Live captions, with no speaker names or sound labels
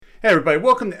Hey everybody,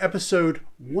 welcome to episode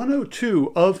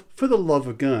 102 of For the Love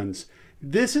of Guns.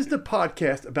 This is the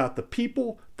podcast about the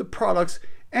people, the products,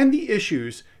 and the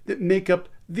issues that make up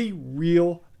the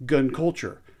real gun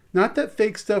culture. Not that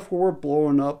fake stuff where we're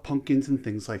blowing up pumpkins and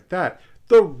things like that.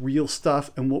 The real stuff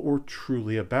and what we're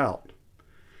truly about.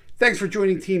 Thanks for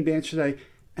joining Team Banch today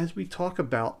as we talk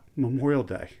about Memorial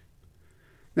Day.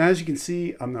 Now, as you can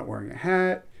see, I'm not wearing a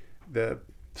hat. The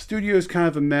studio is kind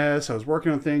of a mess. I was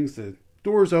working on things. The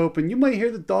door's open. You might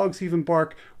hear the dogs even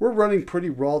bark. We're running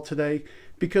pretty raw today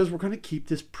because we're going to keep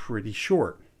this pretty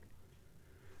short.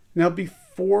 Now,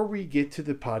 before we get to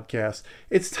the podcast,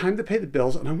 it's time to pay the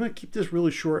bills, and I'm going to keep this really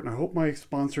short, and I hope my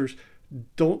sponsors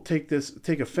don't take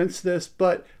offense to this,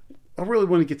 but I really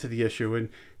want to get to the issue, and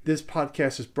this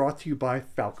podcast is brought to you by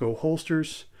Falco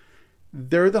Holsters.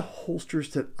 They're the holsters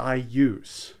that I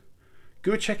use.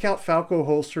 Go check out Falco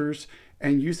Holsters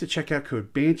and use the checkout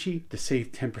code Banshee to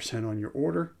save 10% on your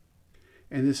order.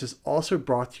 And this is also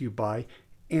brought to you by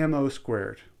Ammo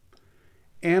Squared.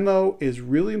 Ammo is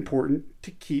really important to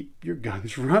keep your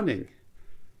guns running.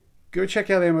 Go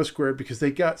check out Ammo Squared because they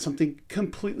got something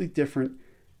completely different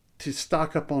to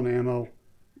stock up on ammo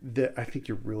that I think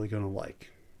you're really going to like.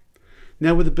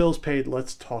 Now with the bills paid,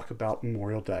 let's talk about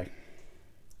Memorial Day.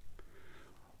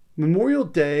 Memorial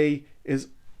Day is,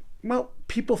 well,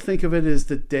 people think of it as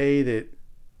the day that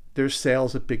there's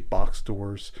sales at big box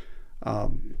stores.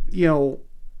 We're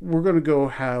going to go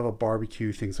have a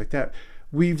barbecue, things like that.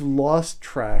 We've lost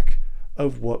track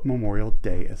of what Memorial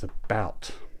Day is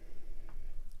about.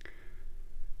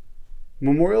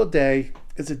 Memorial Day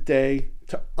is a day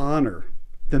to honor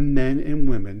the men and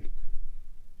women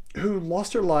who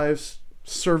lost their lives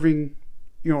serving,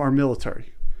 our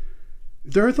military.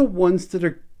 They're the ones that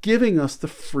are giving us the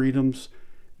freedoms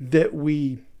that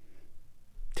we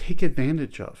take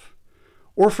advantage of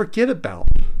or forget about.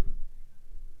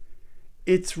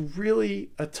 It's really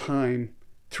a time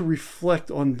to reflect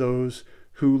on those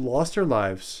who lost their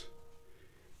lives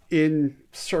in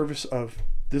service of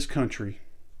this country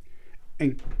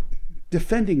and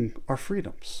defending our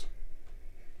freedoms.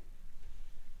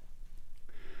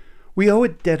 We owe a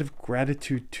debt of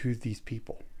gratitude to these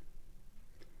people,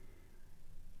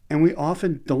 and we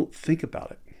often don't think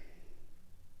about it.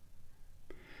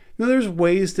 Now, there's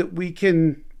ways that we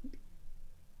can,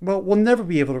 we'll never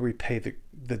be able to repay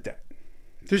the debt.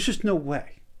 There's just no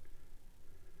way.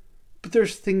 But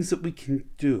there's things that we can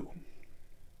do.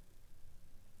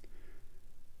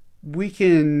 We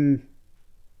can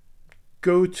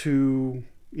go to,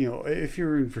 if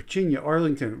you're in Virginia,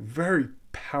 Arlington, very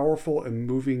powerful and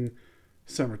moving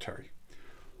cemetery.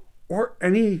 Or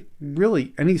any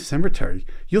cemetery,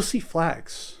 you'll see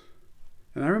flags.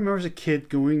 And I remember as a kid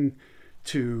going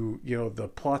to, the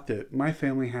plot that my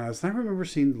family has, and I remember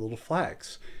seeing the little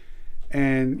flags.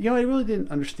 And, I really didn't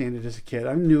understand it as a kid.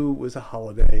 I knew it was a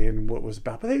holiday and what it was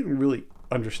about, but I didn't really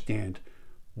understand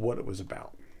what it was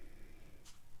about.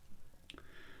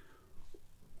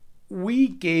 We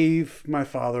gave my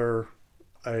father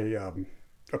a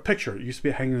picture. It used to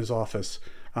be hanging in his office.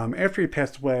 After he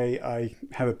passed away, I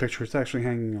have a picture. It's actually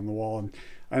hanging on the wall, and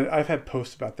I've had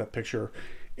posts about that picture.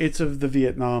 It's of the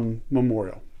Vietnam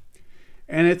Memorial.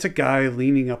 And it's a guy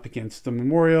leaning up against the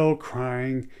memorial,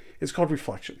 crying. It's called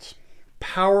Reflections.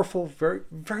 Powerful, very,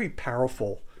 very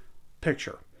powerful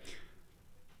picture.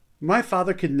 My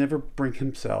father could never bring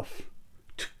himself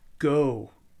to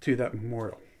go to that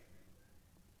memorial.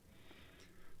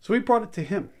 So we brought it to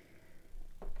him.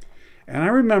 And I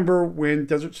remember when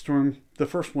Desert Storm, the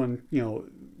first one,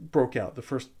 broke out, the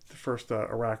first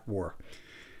Iraq war.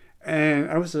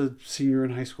 And I was a senior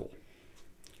in high school.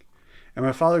 And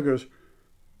my father goes,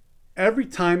 every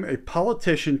time a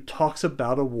politician talks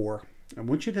about a war, I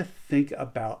want you to think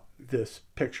about this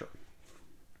picture.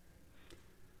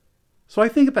 So I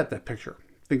think about that picture.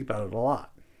 Think about it a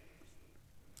lot.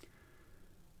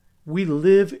 We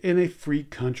live in a free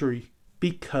country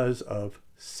because of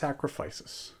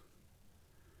sacrifices.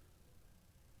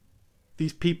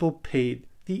 These people paid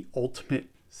the ultimate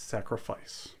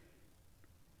sacrifice.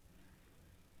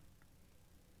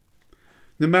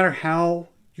 No matter how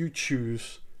you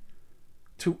choose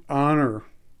to honor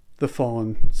the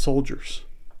fallen soldiers,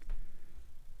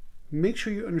 make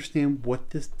sure you understand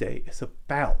what this day is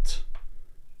about.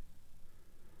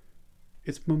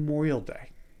 It's Memorial Day.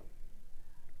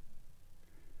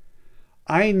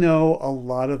 I know a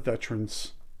lot of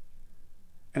veterans,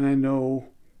 and I know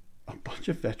a bunch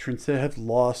of veterans that have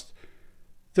lost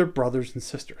their brothers and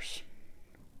sisters.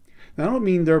 Now, I don't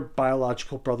mean their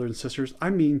biological brothers and sisters.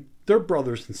 I mean their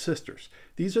brothers and sisters.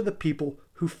 These are the people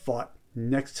who fought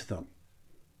next to them.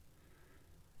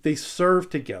 They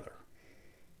served together.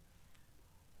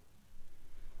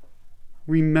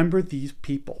 remember these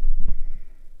people.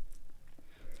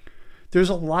 There's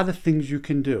a lot of things you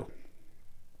can do.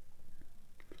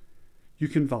 You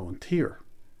can volunteer.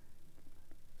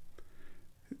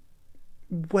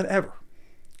 Whatever.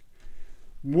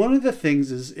 One of the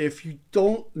things is if you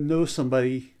don't know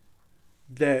somebody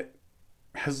that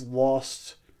has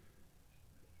lost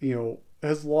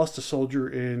a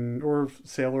soldier or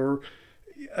sailor,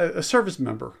 a service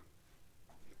member,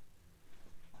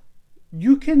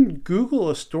 you can Google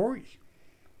a story.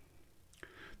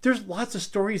 There's lots of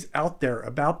stories out there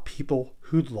about people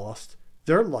who lost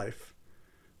their life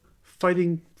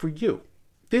fighting for you.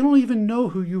 They don't even know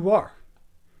who you are,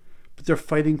 but they're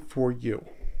fighting for you.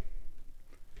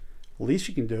 The least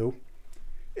you can do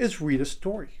is read a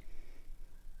story.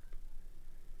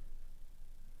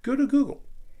 Go to Google.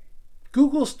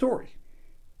 Google a story.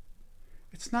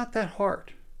 It's not that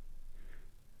hard.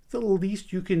 The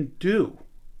least you can do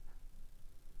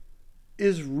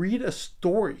is read a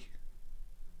story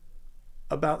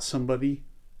about somebody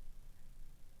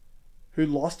who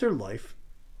lost their life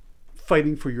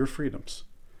fighting for your freedoms.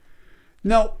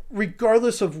 Now,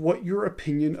 regardless of what your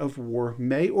opinion of war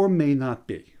may or may not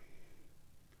be,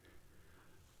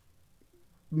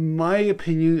 my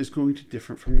opinion is going to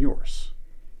differ from yours.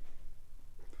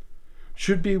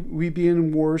 Should we be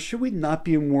in wars? Should we not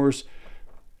be in wars?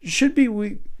 Should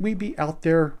we be out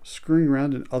there screwing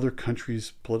around in other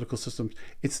countries' political systems?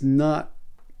 It's not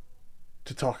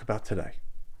to talk about today.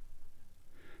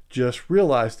 Just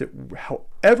realize that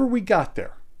however we got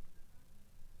there,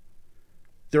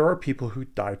 there are people who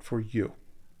died for you.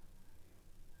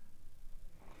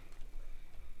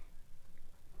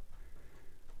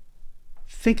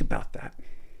 Think about that.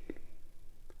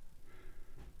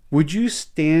 Would you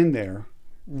stand there,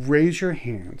 raise your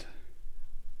hand,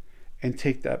 and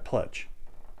take that pledge?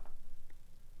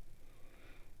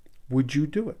 Would you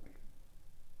do it?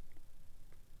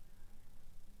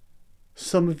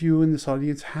 Some of you in this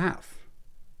audience have.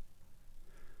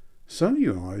 Some of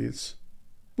you in the audience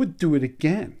would do it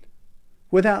again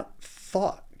without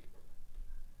thought.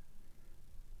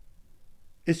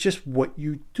 It's just what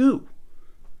you do.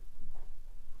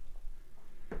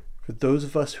 For those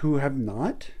of us who have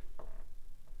not,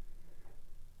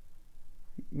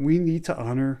 we need to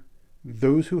honor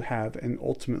those who have, and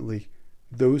ultimately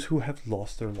those who have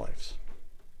lost their lives.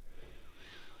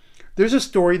 There's a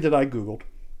story that I Googled,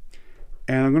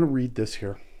 and I'm going to read this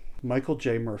here. Michael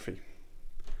J. Murphy,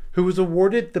 who was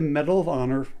awarded the Medal of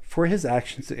Honor for his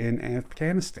actions in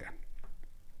Afghanistan.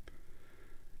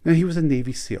 Now, he was a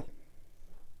Navy SEAL.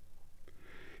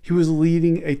 He was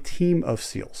leading a team of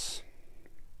SEALs.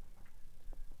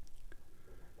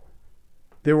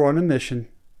 They were on a mission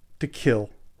to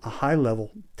kill a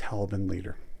high-level Taliban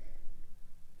leader.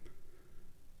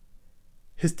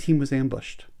 His team was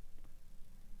ambushed,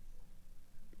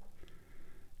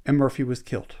 and Murphy was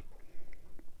killed.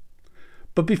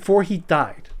 But before he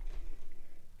died,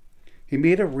 he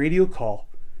made a radio call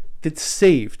that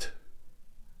saved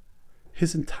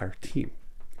his entire team,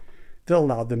 that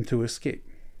allowed them to escape.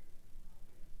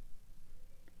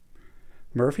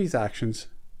 Murphy's actions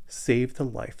saved the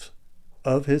lives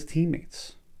of his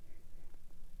teammates.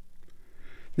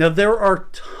 Now, there are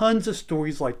tons of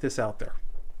stories like this out there.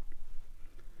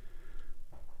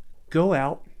 Go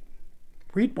out,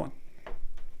 read one.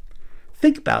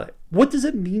 Think about it. What does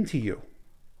it mean to you?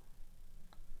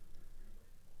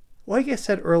 Like I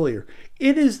said earlier,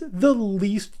 it is the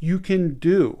least you can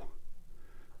do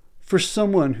for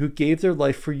someone who gave their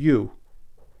life for you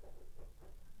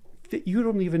that you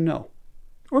don't even know.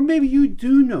 Or maybe you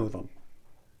do know them.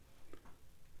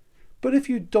 But if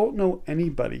you don't know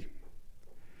anybody,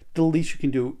 the least you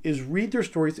can do is read their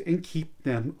stories and keep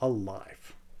them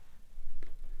alive.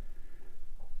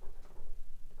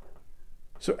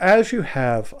 So as you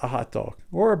have a hot dog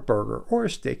or a burger or a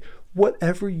steak,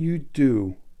 whatever you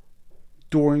do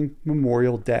during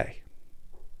Memorial Day,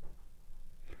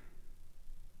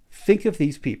 think of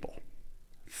these people.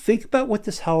 Think about what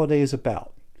this holiday is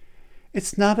about.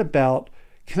 It's not about,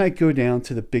 can I go down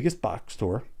to the biggest box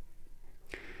store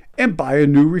and buy a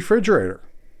new refrigerator?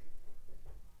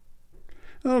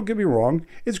 Don't get me wrong,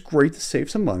 it's great to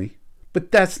save some money,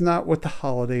 but that's not what the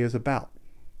holiday is about.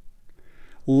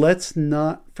 Let's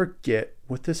not forget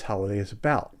what this holiday is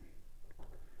about.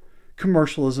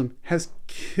 Commercialism has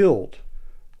killed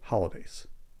holidays.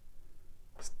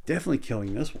 It's definitely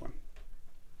killing this one.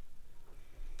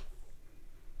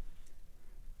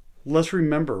 Let's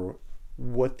remember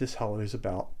what this holiday is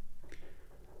about.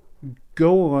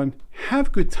 Go on,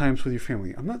 have good times with your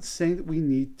family. I'm not saying that we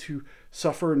need to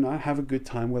suffer and not have a good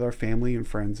time with our family and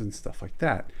friends and stuff like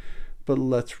that. but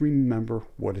let's remember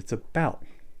what it's about.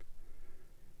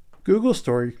 Google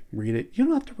story, read it. You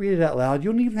don't have to read it out loud.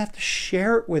 You don't even have to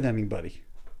share it with anybody.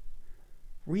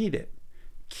 Read it.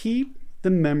 Keep the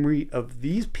memory of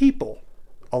these people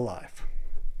alive.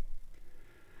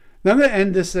 Now I'm going to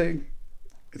end this thing.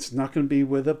 It's not going to be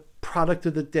with a product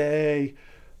of the day,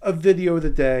 a video of the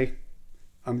day.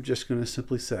 I'm just going to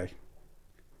simply say,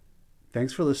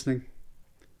 thanks for listening.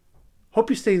 Hope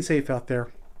you're staying safe out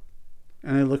there.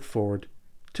 And I look forward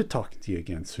to talking to you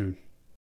again soon.